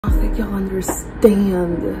y'all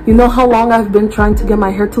understand. You know how long I've been trying to get my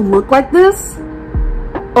hair to look like this?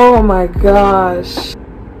 Oh my gosh.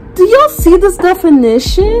 Do y'all see this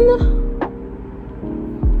definition?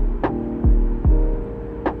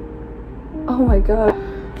 Oh my god.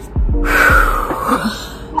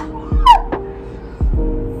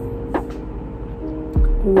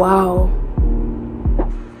 Wow.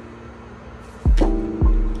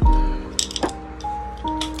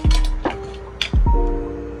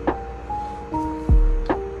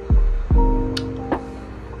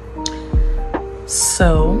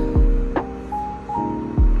 So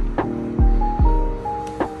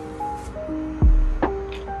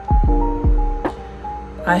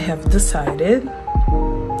I have decided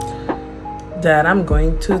that I'm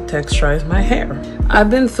going to texturize my hair. I've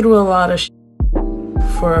been through a lot of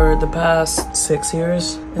for the past 6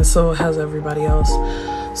 years, and so has everybody else.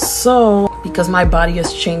 So because my body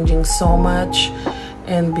is changing so much,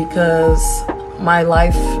 and because my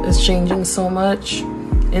life is changing so much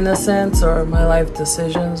in a sense, or my life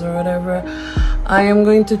decisions or whatever, I am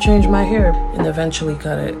going to change my hair and eventually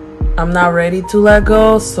cut it. I'm not ready to let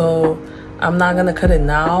go, so I'm not gonna cut it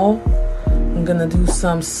now. I'm gonna do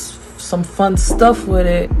some fun stuff with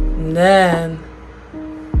it, and then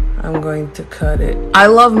I'm going to cut it. I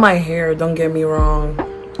love my hair, don't get me wrong.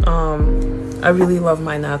 I really love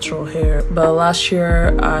my natural hair, but last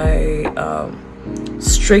year I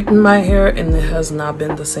straightened my hair and it has not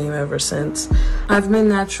been the same ever since. I've been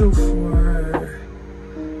natural for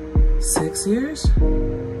 6 years,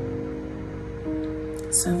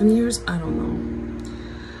 7 years, I don't know.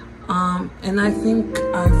 And I think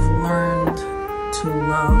I've learned to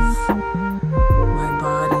love my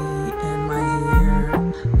body and my hair,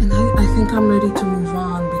 and I think I'm ready to move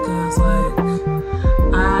on, because like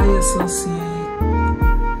I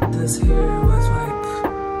associate this hair with like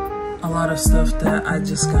a lot of stuff that I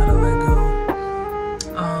just gotta let go.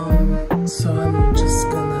 So I'm just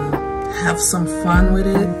gonna have some fun with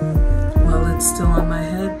it while it's still on my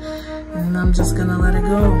head, and I'm just gonna let it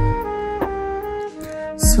go.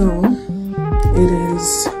 So it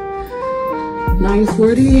is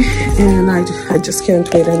 9:40 and I just can't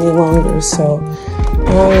wait any longer. So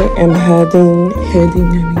I am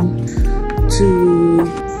heading to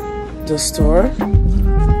the store.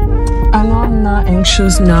 I know I'm not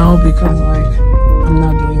anxious now because like I'm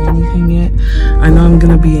not doing anything yet. I know I'm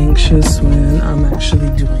gonna be anxious when I'm actually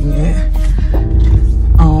doing it.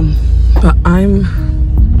 But I'm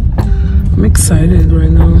excited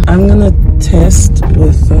right now. I'm gonna test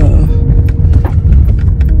with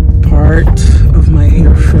part of my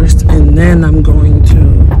hair first, and then I'm going to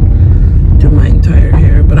do my entire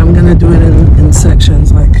hair. But I'm gonna do it in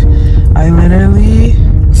sections. Like I literally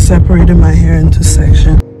separated my hair into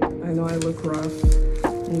sections. I know I look rough.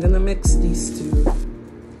 I'm gonna mix these two.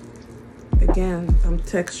 Again, I'm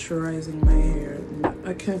texturizing my hair.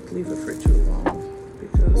 I can't leave it for too long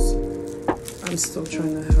because I'm still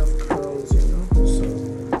trying to have curls, you know, so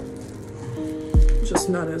just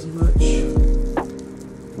not as much.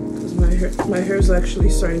 Because my hair's actually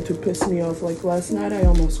starting to piss me off. Like last night I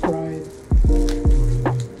almost cried.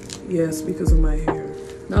 Yes, because of my hair.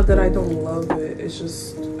 Not that I don't love it, it's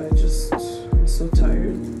just I'm so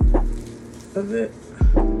tired of it.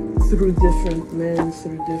 Through different men,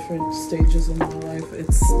 through different stages of my life,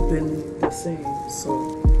 it's been the same.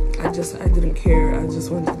 So I didn't care. I just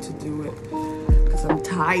wanted to do it because I'm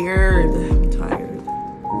tired. I'm tired.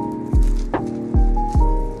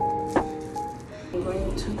 I'm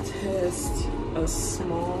going to test a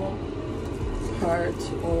small part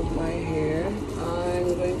of my hair.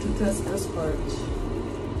 I'm going to test this part.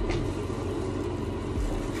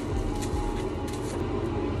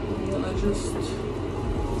 I'm gonna just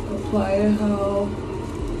apply it how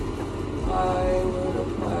I would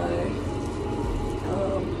apply.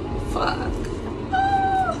 Fuck.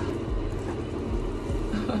 Ah!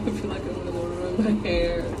 I feel like I'm gonna ruin my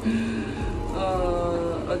hair.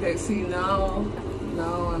 Okay, see now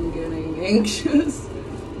I'm getting anxious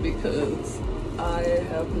because I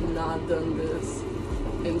have not done this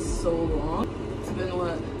in so long. It's been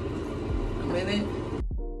what, a minute?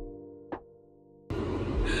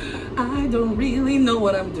 I don't really know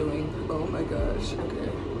what I'm doing. Oh my gosh, okay.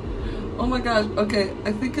 Oh my gosh, okay.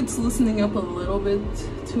 I think it's loosening up a little bit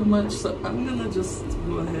too much, so I'm gonna just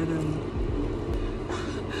go ahead and...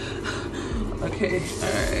 Okay,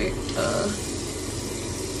 alright.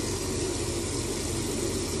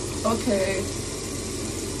 Okay.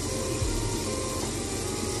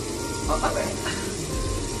 Oh,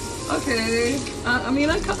 okay. I mean,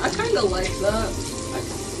 I kind of like that.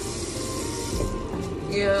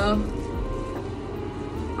 Yeah,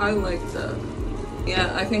 I like that.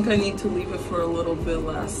 Yeah, I think I need to leave it for a little bit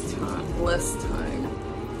less time.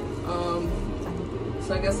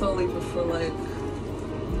 So I guess I'll leave it for like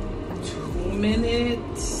 2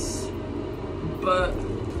 minutes, but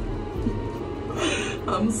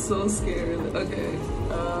I'm so scared. Okay.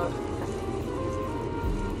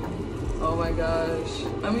 Oh my gosh.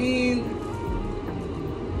 I mean,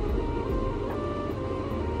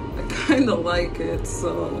 I kind of like it,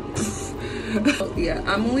 so yeah,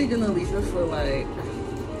 I'm only gonna leave it for like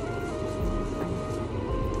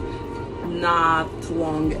not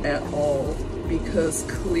long at all, because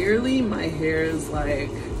clearly my hair is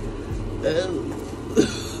like, oh,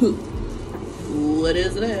 what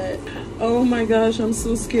is that? Oh my gosh, I'm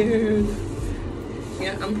so scared.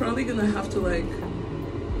 Yeah, I'm probably gonna have to like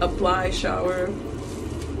apply shower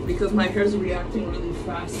because my hair's reacting really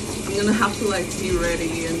fast. I'm gonna have to like be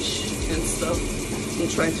ready and stuff and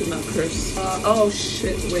try to not curse. Oh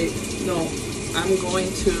shit, wait, no. I'm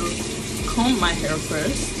going to comb my hair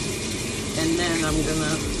first and then I'm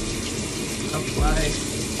gonna apply,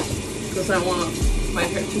 because I want my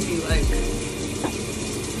hair to be like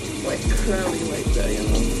curly like that, you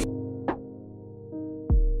know?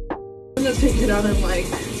 I'm gonna take it out in like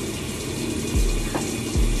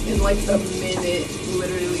a minute,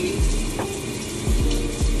 literally.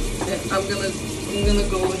 And I'm gonna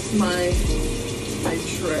go with my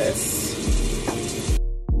dress.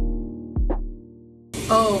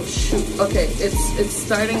 Oh shoot, okay, it's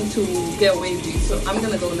starting to get wavy, so I'm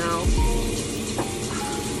gonna go now.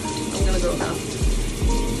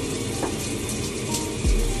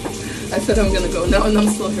 I said I'm gonna go now and I'm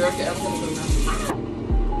still here. Okay, I'm gonna go now.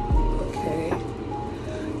 Okay.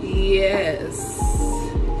 Yes.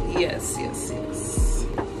 Yes.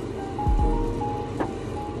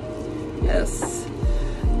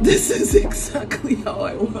 This is exactly how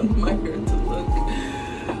I want my hair to look.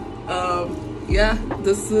 Yeah,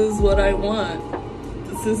 this is what I want.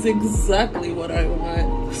 This is exactly what I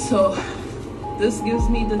want. So this gives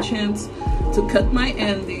me the chance to cut my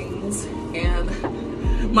endings, and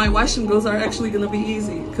my wash and goes are actually gonna be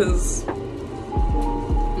easy because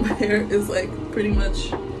my hair is like pretty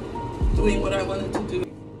much doing what I wanted to do.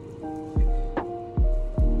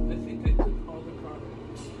 I think I took all the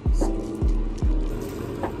product. So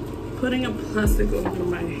putting a plastic over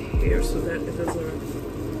my hair so that it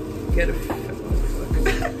doesn't get a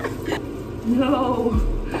no,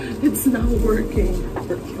 it's not working.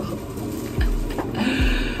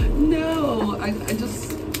 No, I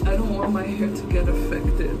don't want my hair to get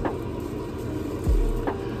affected.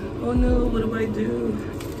 Oh no, what do I do?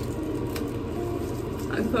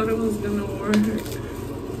 I thought it was gonna work,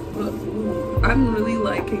 but ooh, I'm really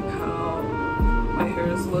liking how my hair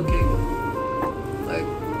is looking. Like,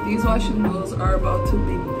 these wash and goes are about to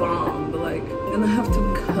be bomb, but like, I'm gonna have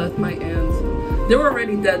to cut my ends. They were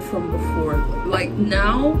already dead from before. Like,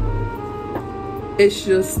 now, it's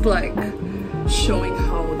just like showing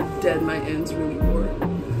how dead my ends really were.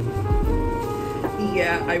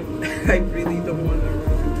 Yeah, I really don't want to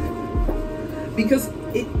ruin it, because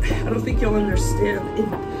I don't think you'll understand,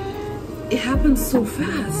 it happens so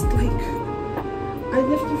fast. Like, I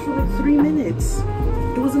left it for like 3 minutes.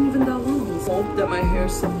 It wasn't even that long. I hope that my hair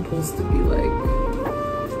is supposed to be like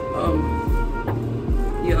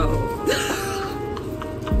yo.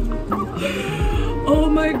 Oh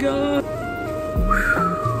my god,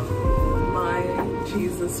 my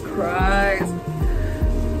Jesus Christ.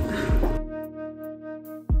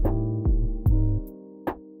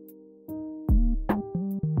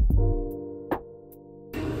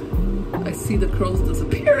 I see the curls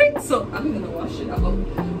disappearing, so I'm gonna wash it out.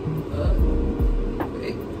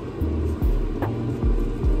 Wait.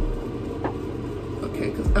 Okay,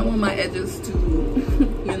 because I want my edges to,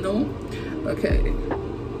 you know? Okay.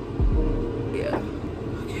 Yeah.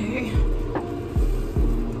 Okay.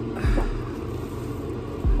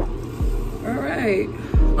 Alright.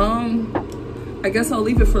 I guess I'll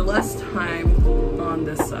leave it for less time on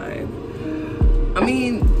this side. I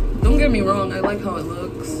mean, don't get me wrong, I like how it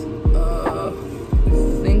looks.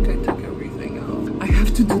 I think I took everything out. I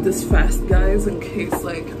have to do this fast, guys, in case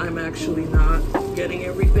like I'm actually not getting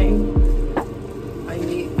everything. I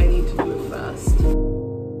need to do it fast.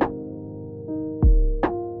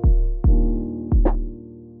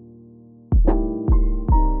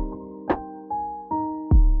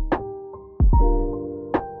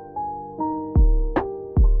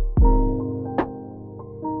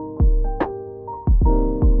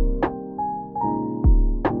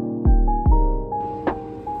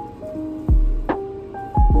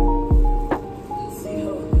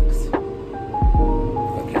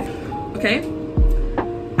 Okay,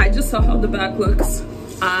 I just saw how the back looks.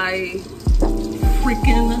 I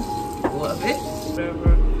freaking love it.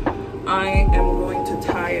 Whatever. I am going to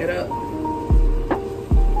tie it up.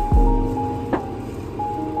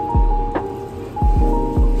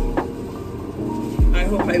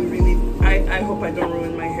 I hope I don't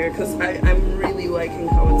ruin my hair, because I'm really liking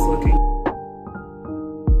how it's looking.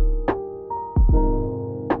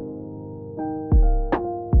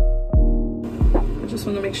 I just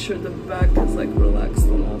want to make sure the back is like relaxed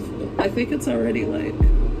enough. I think it's already like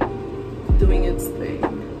doing its thing.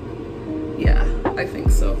 Yeah, I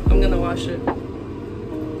think so. I'm gonna wash it.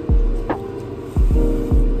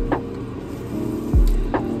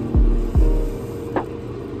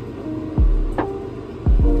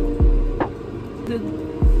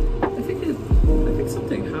 I think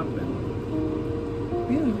something happened.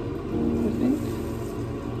 Yeah, I think.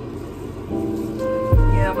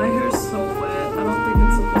 Yeah, my hair is so wet. I don't think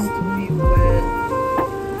it's supposed to be wet.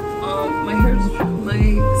 My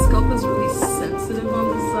scalp is really sensitive on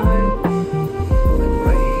the side, like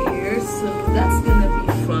right here. So that's gonna be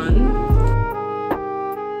fun.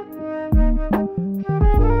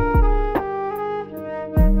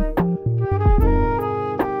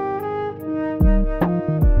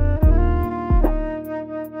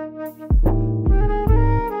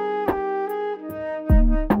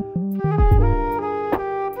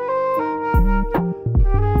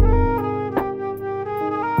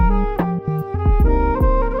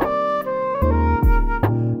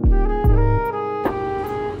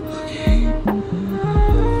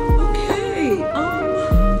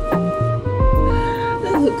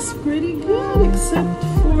 Pretty good, except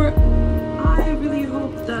for I really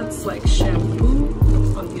hope that's like shampoo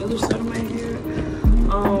on the other side of my hair.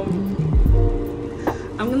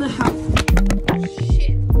 I'm gonna have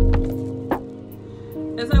shit.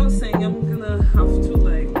 As I was saying, I'm gonna have to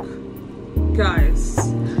like, guys,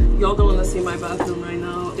 y'all don't want to see my bathroom right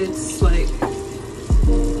now. It's like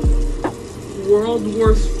World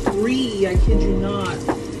War III. I kid you not.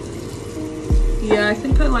 Yeah, I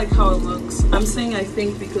think I like how it looks. I'm saying I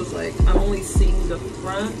think because like I'm only seeing the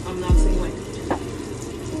front. I'm not seeing like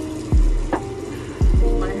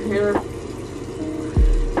my hair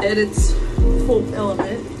at its full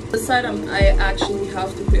element. This side I actually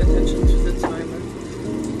have to pay attention to the timer.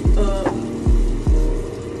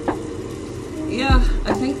 Yeah,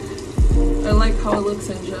 I think I like how it looks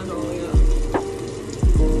in general, yeah.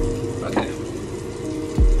 Okay.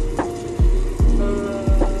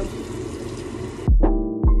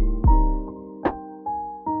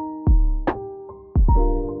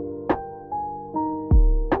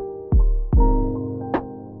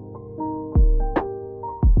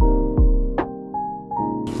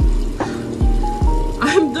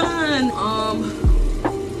 I'm done.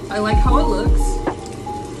 I like how it looks.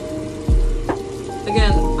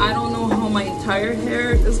 Again, I don't know how my entire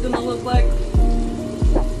hair is gonna look like,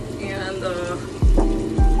 and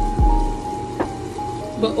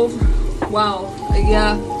but wow,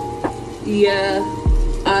 yeah,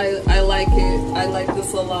 I like it. I like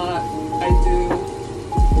this a lot. I do.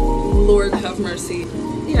 Lord have mercy.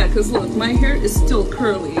 Yeah, because look, my hair is still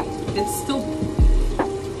curly. It's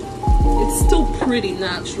still pretty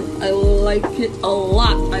natural. I like it a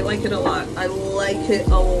lot. I like it a lot. I like it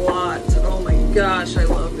a lot. Oh my gosh, I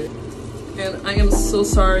love it. And I am so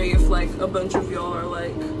sorry if like a bunch of y'all are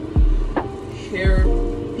like hair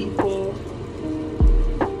people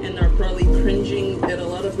and are probably cringing at a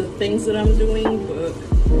lot of the things that I'm doing, but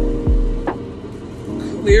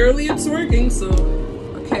clearly it's working. So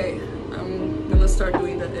okay, I'm gonna start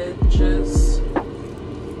doing the edges.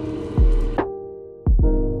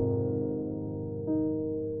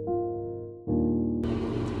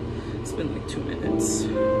 It's been like 2 minutes,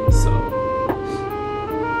 so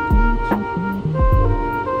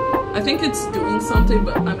I think it's doing something,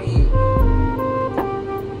 but I mean, I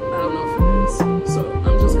don't know if it is, so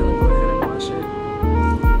I'm just gonna go ahead and wash it.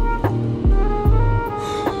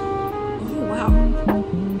 Oh wow,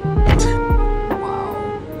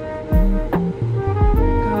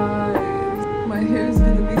 guys, my hair is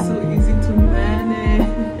gonna be so easy to manage.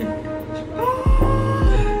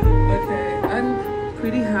 Okay, I'm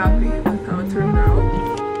pretty happy with how it turned out.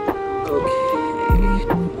 Okay,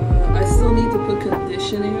 I still need to put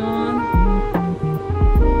conditioning on.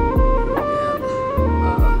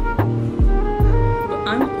 But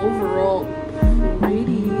I'm overall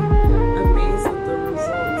pretty amazed at the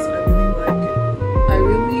results. I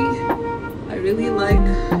really like it. I really like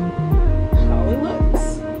how it looks.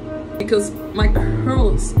 Because my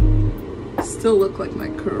curls still look like my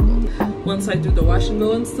curl. Once I do the wash and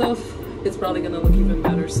go and stuff, it's probably gonna look even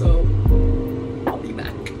better, so I'll be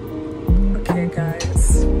back. Okay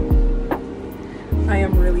guys, I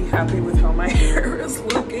am really happy with how my hair is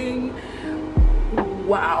looking.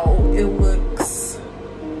 Wow, it looks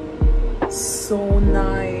so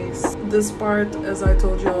nice. This part, as I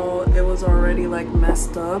told y'all, it was already like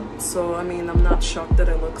messed up, so I mean, I'm not shocked that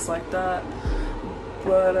it looks like that.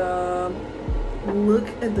 But look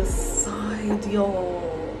at the side,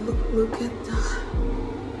 y'all. Look at that.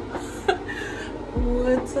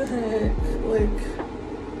 What the heck? Like,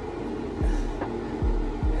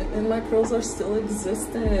 and my curls are still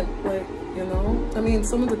existent, like, you know? I mean,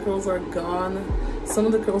 some of the curls are gone. Some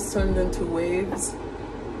of the curls turned into waves,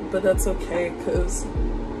 but that's okay, because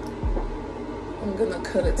I'm gonna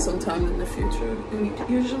cut it sometime in the future. And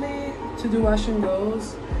usually, to do wash and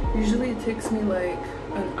goes, usually it takes me like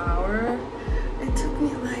an hour. It took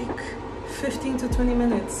me like 15 to 20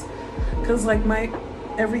 minutes, because like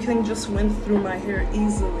everything just went through my hair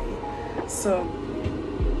easily. So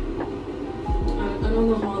I don't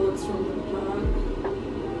know how it looks from the back.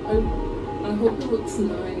 I hope it looks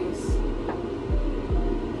nice.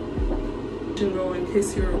 In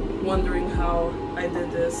case you're wondering how I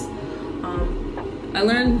did this, I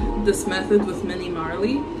learned this method with Minnie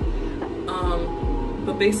Marley,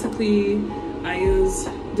 but basically I use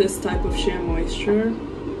this type of shea moisture.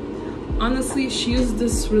 Honestly, she used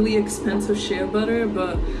this really expensive shea butter,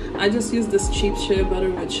 but I just use this cheap shea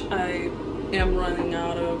butter, which I am running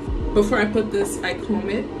out of. Before I put this, I comb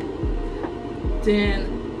it,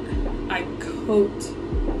 then I coat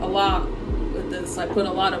a lot with this. I put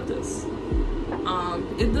a lot of this.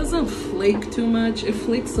 It doesn't flake too much. It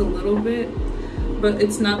flakes a little bit, but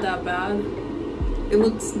it's not that bad. It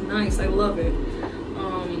looks nice. I love it.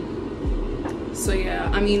 So yeah,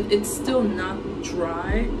 I mean, it's still not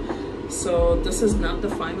dry, so this is not the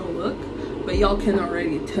final look, but y'all can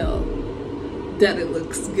already tell that it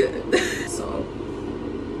looks good. So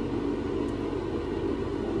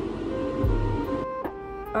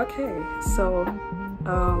okay, so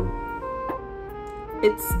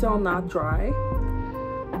it's still not dry,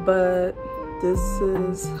 but this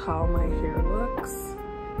is how my hair looks,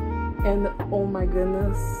 and oh my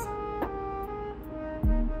goodness,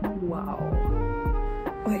 wow.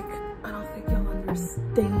 Like, I don't think y'all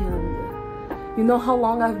understand. You know how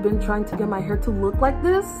long I've been trying to get my hair to look like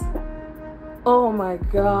this? Oh my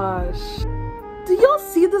gosh. Do y'all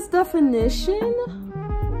see this definition?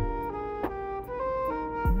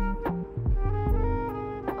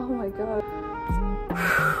 Oh my god.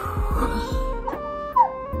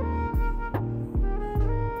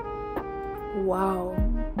 Wow.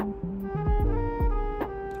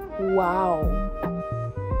 Wow.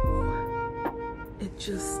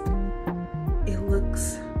 It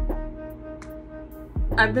looks,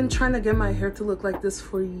 I've been trying to get my hair to look like this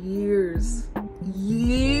for years.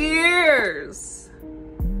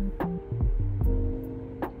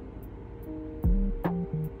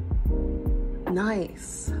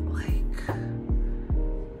 Nice. Like,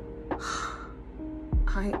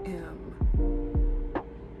 I am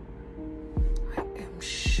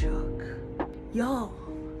shook. Y'all.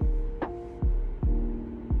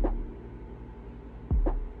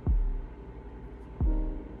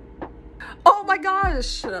 Oh my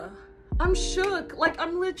gosh, I'm shook. Like,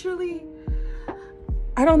 I'm literally,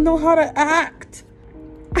 I don't know how to act.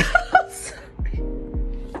 I'm sorry.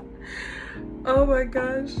 Oh my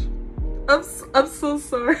gosh, I'm so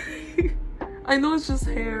sorry. I know it's just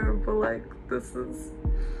hair, but like, this is,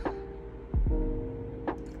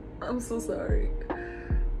 I'm so sorry.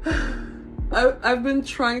 I've been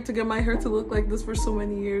trying to get my hair to look like this for so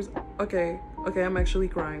many years. Okay, I'm actually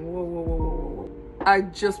crying. Whoa. I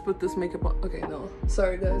just put this makeup on. Okay, no,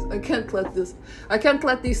 sorry guys, I can't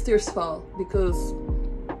let these tears fall, because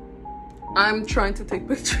I'm trying to take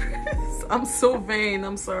pictures. I'm so vain,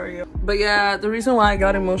 I'm sorry. But yeah, the reason why I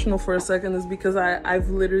got emotional for a second is because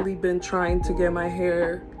I've literally been trying to get my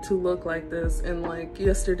hair to look like this, and like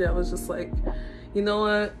yesterday I was just like, you know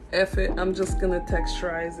what, F it, I'm just gonna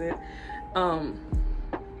texturize it.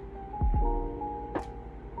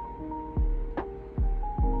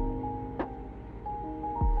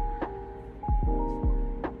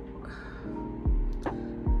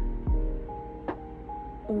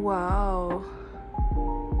 Wow.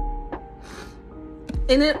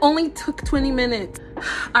 And it only took 20 minutes.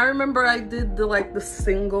 I remember I did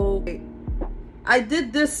I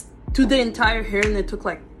did this to the entire hair, and it took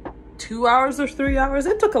like 2 hours or 3 hours.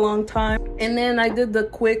 It took a long time. And then I did the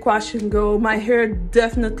quick wash and go. My hair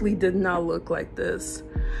definitely did not look like this.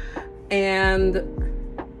 And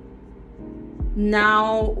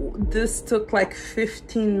now this took like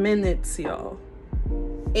 15 minutes, y'all.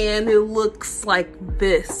 And it looks like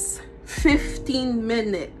this. 15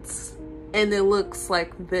 minutes. And it looks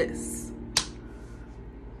like this.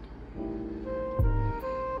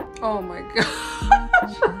 Oh my gosh.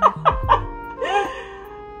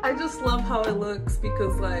 I just love how it looks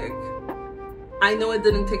because like I know it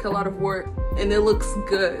didn't take a lot of work and it looks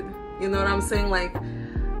good. You know what I'm saying? Like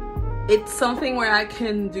it's something where I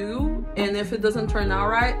can do, and if it doesn't turn out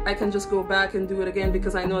right, I can just go back and do it again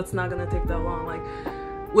because I know it's not gonna take that long. Like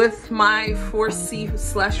with my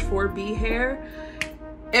 4C/4B hair,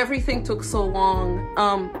 everything took so long.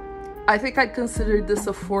 I think I'd consider this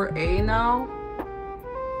a 4A now.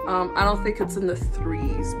 I don't think it's in the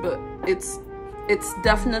 3s, but it's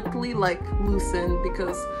definitely like loosened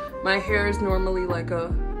because my hair is normally like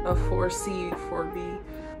a 4C, 4B.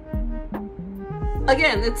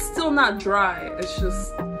 Again, it's still not dry, it's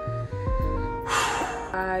just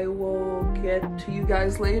I will get to you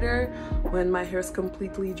guys later when my hair's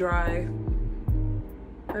completely dry.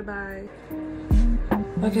 Bye bye.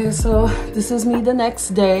 Okay, so this is me the next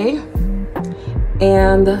day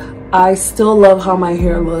and I still love how my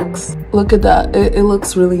hair looks. Look at that, it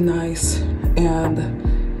looks really nice and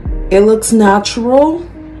it looks natural.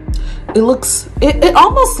 It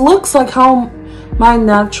almost looks like how my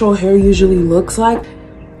natural hair usually looks like.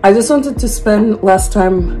 I just wanted to spend less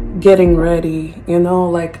time getting ready, you know,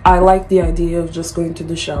 like I like the idea of just going to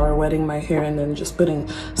the shower, wetting my hair and then just putting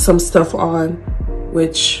some stuff on,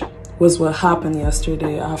 which was what happened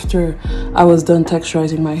yesterday after I was done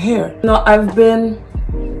texturizing my hair. You know, I've been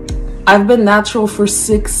natural for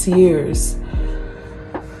 6 years.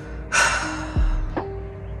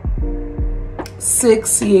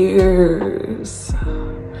 6 years.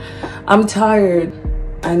 I'm tired.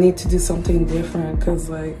 I need to do something different because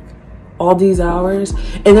like all these hours,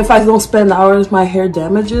 and if I don't spend hours my hair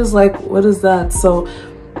damages. Like what is that? So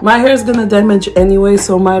my hair is gonna damage anyway,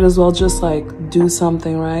 so might as well just like do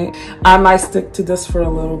something, right? I might stick to this for a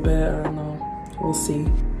little bit, I don't know, we'll see.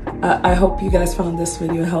 I hope you guys found this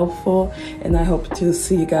video helpful and I hope to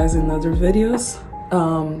see you guys in other videos.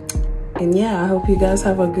 And yeah, I hope you guys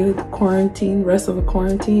have a good quarantine, rest of the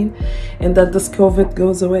quarantine, and that this COVID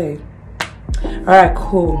goes away. All right,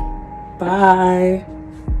 cool. Bye.